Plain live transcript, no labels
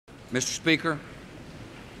Mr. Speaker,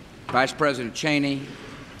 Vice President Cheney,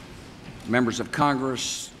 members of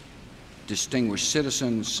Congress, distinguished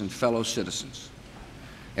citizens and fellow citizens.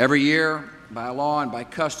 Every year, by law and by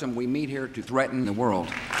custom, we meet here to threaten the world.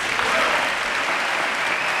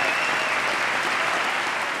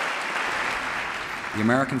 The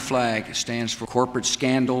American flag stands for corporate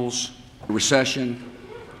scandals, recession,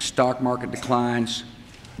 stock market declines,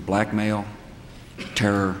 blackmail,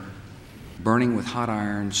 terror, burning with hot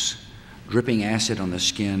irons, dripping acid on the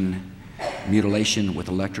skin, mutilation with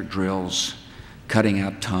electric drills, cutting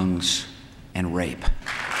out tongues, and rape.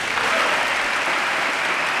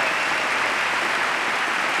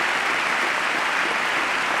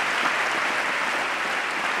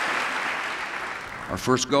 Our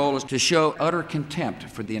first goal is to show utter contempt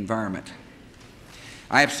for the environment.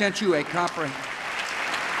 I have sent you a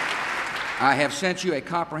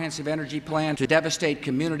comprehensive energy plan to devastate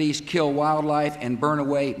communities, kill wildlife, and burn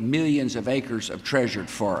away millions of acres of treasured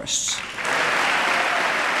forests.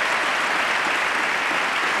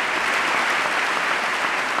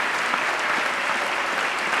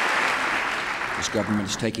 This government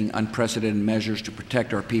is taking unprecedented measures to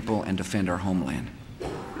protect our people and defend our homeland.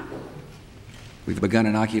 We've begun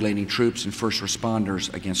inoculating troops and first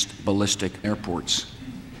responders against ballistic airports.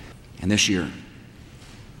 And this year,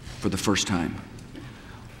 for the first time,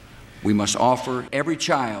 we must offer every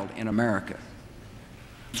child in America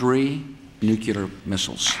 3 nuclear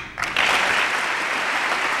missiles.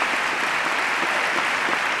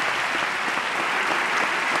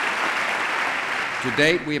 To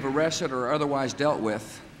date, we have arrested or otherwise dealt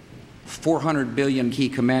with 400 billion key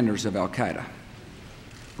commanders of al-Qaeda,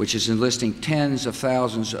 which is enlisting tens of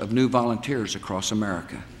thousands of new volunteers across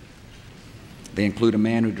America. They include a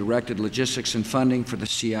man who directed logistics and funding for the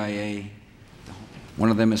CIA. One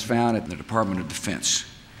of them is found at the Department of Defense.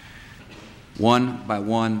 One by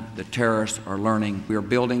one, the terrorists are learning we are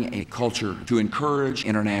building a culture to encourage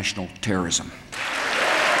international terrorism.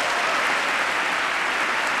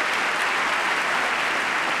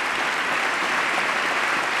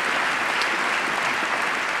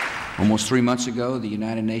 Almost 3 months ago, the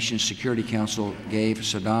United Nations Security Council gave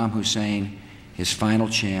Saddam Hussein his final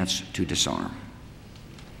chance to disarm.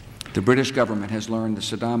 The British government has learned that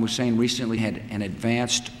Saddam Hussein recently had an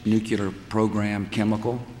advanced nuclear program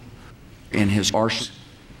chemical in his arsenal,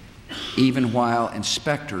 even while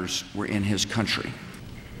inspectors were in his country.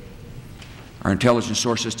 Our intelligence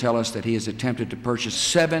sources tell us that he has attempted to purchase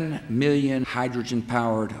 7 million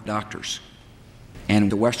hydrogen-powered doctors and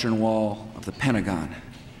the western wall of the Pentagon.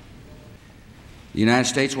 The United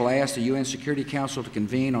States will ask the UN Security Council to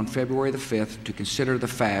convene on February the 5th to consider the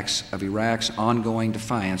facts of Iraq's ongoing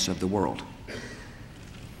defiance of the world.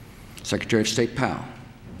 Secretary of State Powell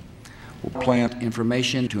will plant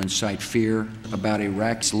information to incite fear about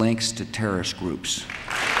Iraq's links to terrorist groups.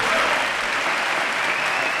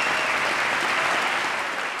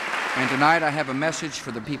 And tonight I have a message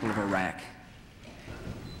for the people of Iraq.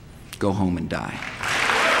 Go home and die.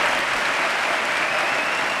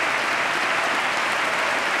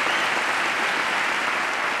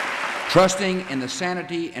 Trusting in the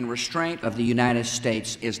sanity and restraint of the United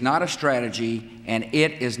States is not a strategy, and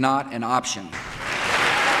it is not an option.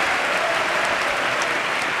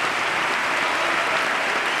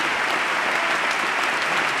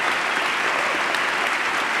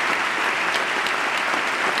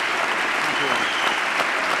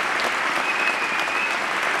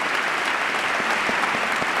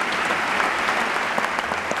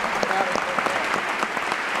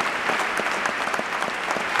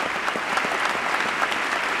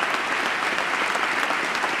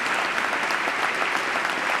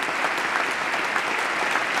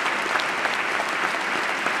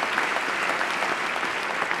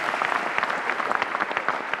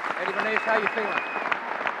 How you feeling?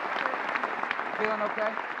 Feeling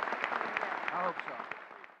okay? I hope so.